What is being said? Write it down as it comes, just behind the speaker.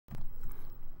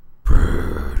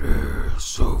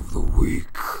Boss of the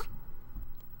Week.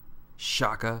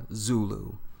 Shaka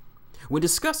Zulu. When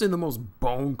discussing the most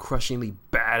bone-crushingly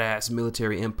badass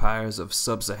military empires of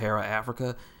sub-Sahara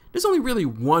Africa, there's only really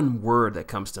one word that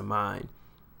comes to mind.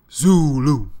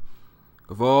 Zulu.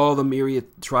 Of all the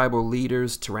myriad tribal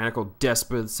leaders, tyrannical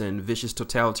despots, and vicious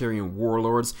totalitarian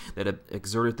warlords that have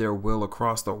exerted their will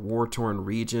across the war-torn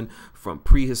region from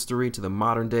prehistory to the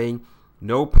modern day,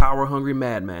 no power-hungry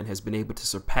madman has been able to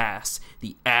surpass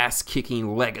the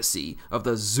ass-kicking legacy of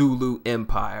the Zulu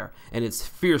Empire and its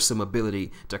fearsome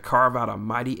ability to carve out a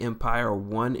mighty empire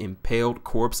one impaled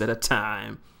corpse at a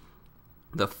time.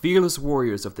 The fearless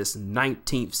warriors of this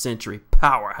 19th century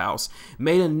powerhouse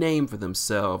made a name for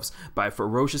themselves by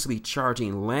ferociously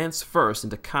charging lance first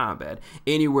into combat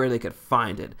anywhere they could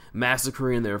find it,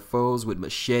 massacring their foes with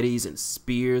machetes and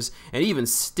spears, and even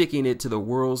sticking it to the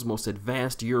world's most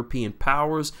advanced European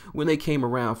powers when they came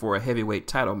around for a heavyweight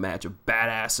title match of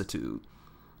badassitude.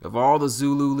 Of all the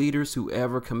Zulu leaders who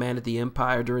ever commanded the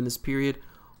empire during this period,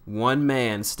 one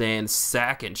man stands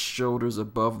sack and shoulders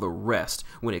above the rest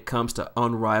when it comes to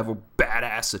unrivaled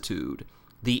badassitude.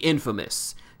 The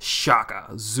infamous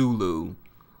Shaka Zulu.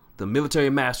 The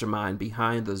military mastermind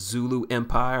behind the Zulu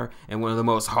Empire and one of the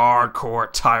most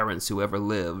hardcore tyrants who ever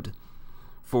lived.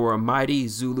 For a mighty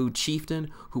Zulu chieftain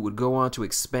who would go on to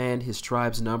expand his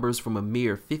tribe's numbers from a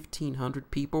mere 1,500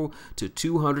 people to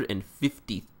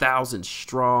 250,000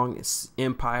 strong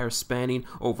empire spanning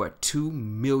over 2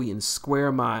 million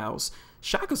square miles,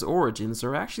 Shaka's origins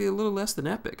are actually a little less than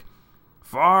epic.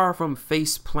 Far from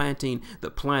face-planting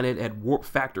the planet at warp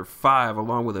factor 5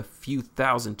 along with a few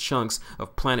thousand chunks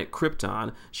of planet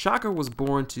Krypton, Shaka was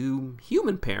born to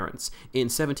human parents in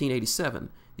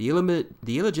 1787. The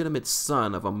illegitimate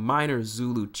son of a minor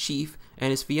Zulu chief and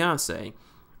his fiancée,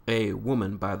 a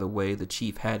woman, by the way, the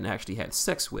chief hadn't actually had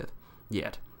sex with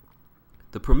yet.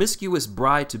 The promiscuous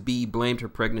bride-to-be blamed her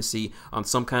pregnancy on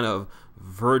some kind of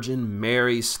Virgin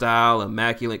Mary-style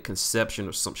immaculate conception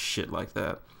or some shit like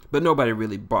that, but nobody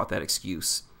really bought that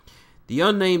excuse. The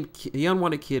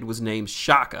unwanted kid was named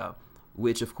Shaka,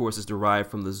 which of course is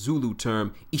derived from the Zulu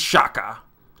term Ishaka.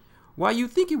 While you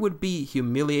think it would be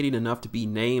humiliating enough to be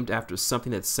named after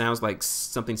something that sounds like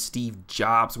something Steve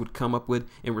Jobs would come up with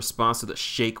in response to the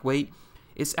shake weight,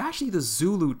 it's actually the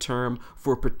Zulu term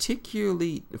for a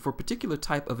particular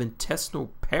type of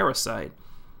intestinal parasite,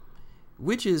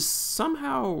 which is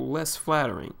somehow less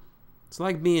flattering. It's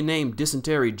like being named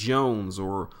Dysentery Jones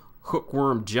or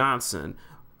Hookworm Johnson.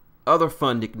 Other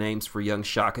fun nicknames for young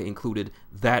Shaka included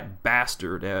That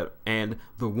Bastard and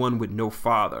The One With No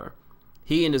Father.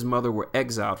 He and his mother were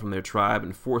exiled from their tribe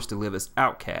and forced to live as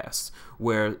outcasts,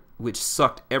 which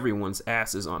sucked everyone's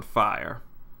asses on fire.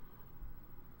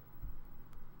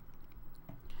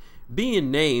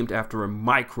 Being named after a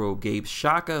microbe gave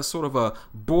Shaka sort of a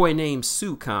boy named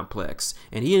Sue complex,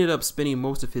 and he ended up spending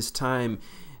most of his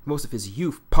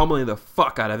youth pummeling the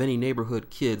fuck out of any neighborhood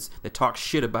kids that talked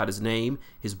shit about his name,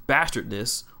 his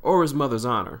bastardness, or his mother's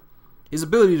honor. His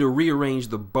ability to rearrange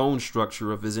the bone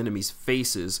structure of his enemies'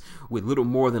 faces with little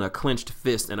more than a clenched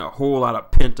fist and a whole lot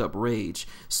of pent-up rage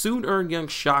soon earned young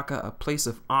Shaka a place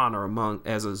of honor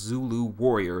as a Zulu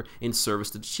warrior in service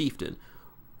to the chieftain,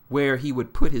 where he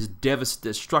would put his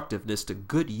destructiveness to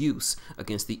good use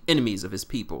against the enemies of his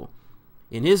people.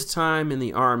 In his time in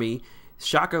the army,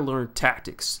 Shaka learned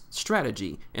tactics,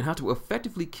 strategy, and how to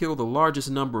effectively kill the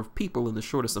largest number of people in the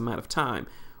shortest amount of time,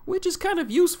 which is kind of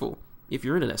useful if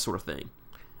you're into that sort of thing.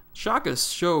 Shaka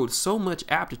showed so much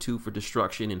aptitude for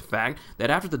destruction, in fact, that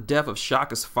after the death of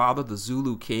Shaka's father, the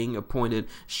Zulu king appointed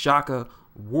Shaka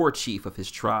war chief of his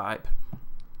tribe.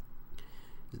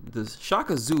 The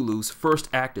Shaka Zulu's first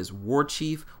act as war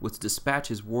chief was to dispatch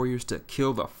his warriors to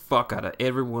kill the fuck out of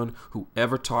everyone who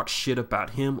ever talked shit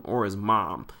about him or his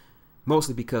mom.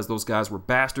 Mostly because those guys were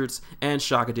bastards, and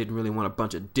Shaka didn't really want a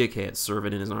bunch of dickheads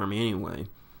serving in his army anyway.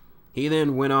 He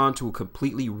then went on to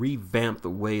completely revamp the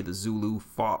way the Zulu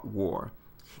fought war.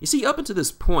 You see, up until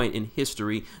this point in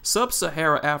history,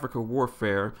 sub-Sahara African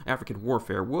warfare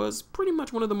was pretty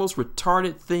much one of the most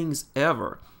retarded things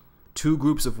ever. Two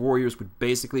groups of warriors would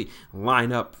basically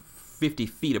line up 50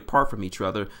 feet apart from each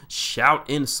other, shout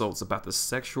insults about the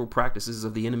sexual practices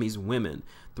of the enemy's women,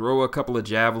 throw a couple of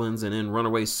javelins, and then run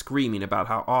away screaming about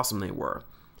how awesome they were.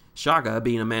 Shaka,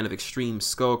 being a man of extreme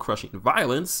skull-crushing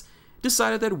violence,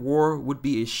 decided that war would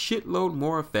be a shitload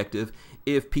more effective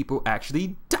if people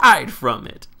actually died from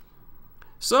it.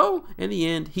 So, in the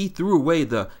end, he threw away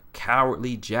the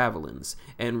cowardly javelins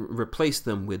and replaced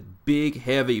them with big,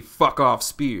 heavy, fuck-off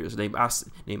spears named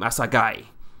Assegai.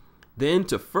 Then,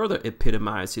 to further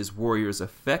epitomize his warrior's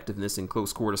effectiveness in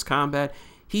close-quarters combat,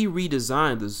 He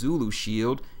redesigned the Zulu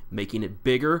shield, making it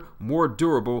bigger, more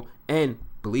durable, and,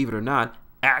 believe it or not,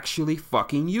 actually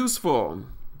fucking useful.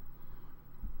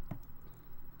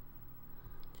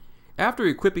 After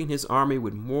equipping his army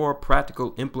with more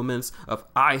practical implements of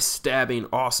eye-stabbing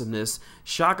awesomeness,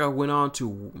 Shaka went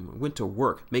to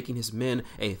work, making his men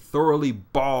as thoroughly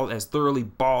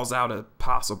balls out as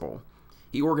possible.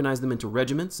 He organized them into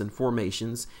regiments and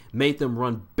formations, made them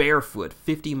run barefoot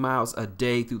 50 miles a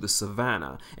day through the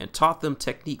savannah, and taught them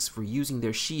techniques for using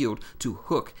their shield to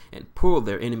hook and pull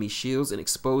their enemy shields and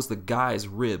expose the guy's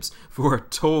ribs for a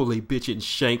totally bitchin'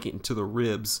 shanking to the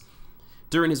ribs.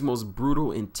 During his most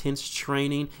brutal, intense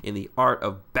training in the art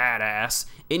of badass,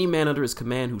 any man under his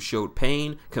command who showed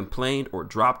pain, complained, or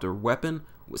dropped a weapon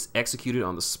was executed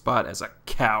on the spot as a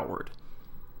coward.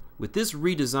 With this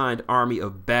redesigned army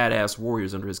of badass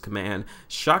warriors under his command,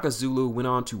 Shaka Zulu went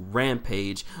on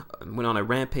a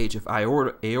rampage of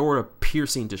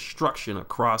aorta-piercing destruction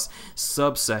across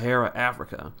sub-Sahara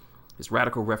Africa. His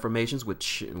radical formations would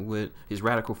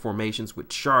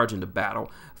charge into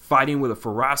battle, fighting with a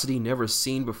ferocity never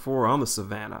seen before on the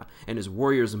savannah, and his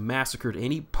warriors massacred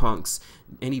any punks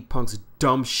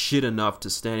dumb shit enough to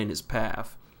stand in his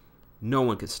path. No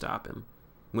one could stop him.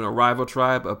 When a rival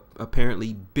tribe was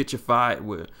appropriately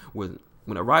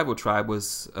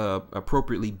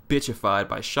bitchified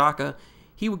by Shaka,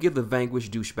 he would give the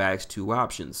vanquished douchebags two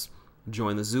options: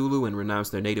 join the Zulu and renounce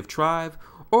their native tribe,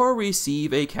 or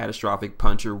receive a catastrophic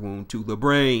puncture wound to the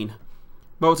brain.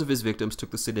 Most of his victims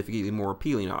took the significantly more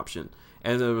appealing option.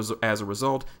 As a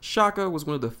result, Shaka was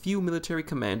one of the few military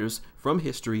commanders from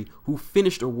history who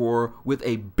finished a war with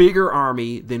a bigger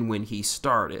army than when he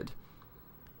started.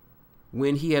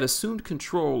 When he had assumed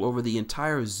control over the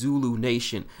entire Zulu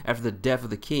nation after the death of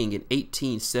the king in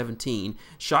 1817,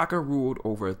 Shaka ruled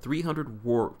over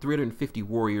 350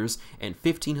 warriors and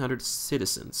 1,500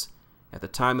 citizens. At the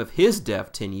time of his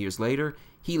death 10 years later,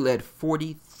 he led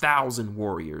 40,000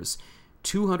 warriors,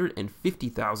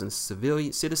 250,000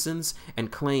 civilian citizens, and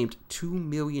claimed 2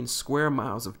 million square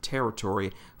miles of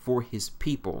territory for his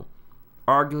people.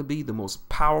 Arguably the most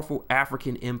powerful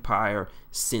African empire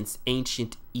since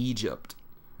ancient Egypt.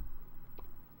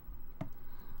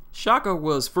 Shaka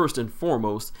was first and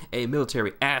foremost a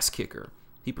military ass-kicker.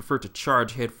 He preferred to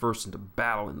charge headfirst into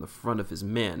battle in the front of his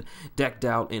men, decked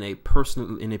out in a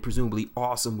presumably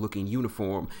awesome-looking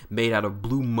uniform made out of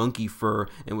blue monkey fur,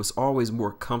 and was always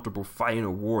more comfortable fighting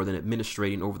a war than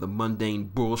administrating over the mundane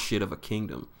bullshit of a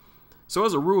kingdom. So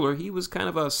as a ruler, he was kind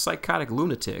of a psychotic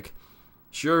lunatic.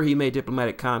 Sure, he made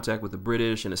diplomatic contact with the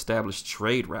British and established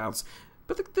trade routes,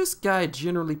 but this guy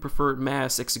generally preferred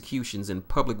mass executions and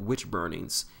public witch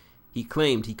burnings. He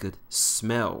claimed he could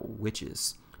smell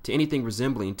witches, to anything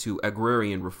resembling to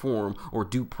agrarian reform or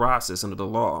due process under the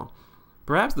law.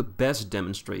 Perhaps the best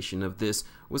demonstration of this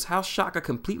was how Shaka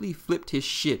completely flipped his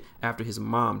shit after his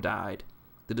mom died.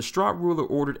 The distraught ruler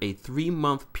ordered a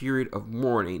 3-month period of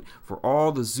mourning for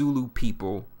all the Zulu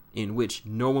people, in which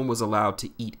no one was allowed to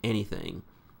eat anything.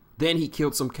 Then he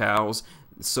killed some cows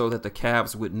so that the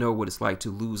calves would know what it's like to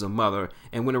lose a mother,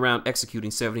 and went around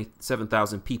executing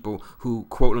 77,000 people who,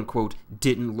 quote-unquote,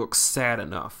 didn't look sad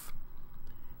enough.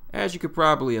 As you could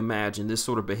probably imagine, this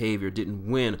sort of behavior didn't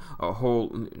win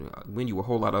you a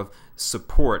whole lot of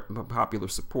popular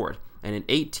support, and in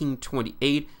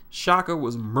 1828, Shaka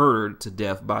was murdered to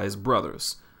death by his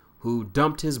brothers, who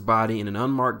dumped his body in an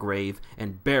unmarked grave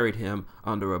and buried him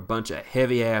under a bunch of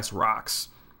heavy-ass rocks.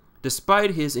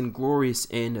 Despite his inglorious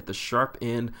end at the sharp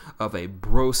end of a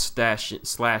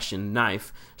slashing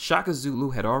knife, Shaka Zulu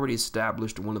had already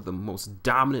established one of the most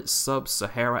dominant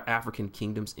sub-Sahara African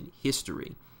kingdoms in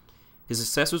history. His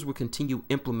successors would continue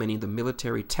implementing the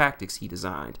military tactics he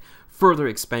designed, further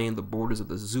expanding the borders of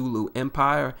the Zulu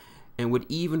Empire, and would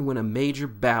even win a major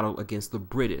battle against the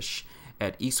British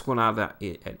at Isandlwana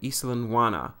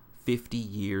 50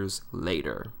 years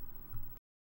later.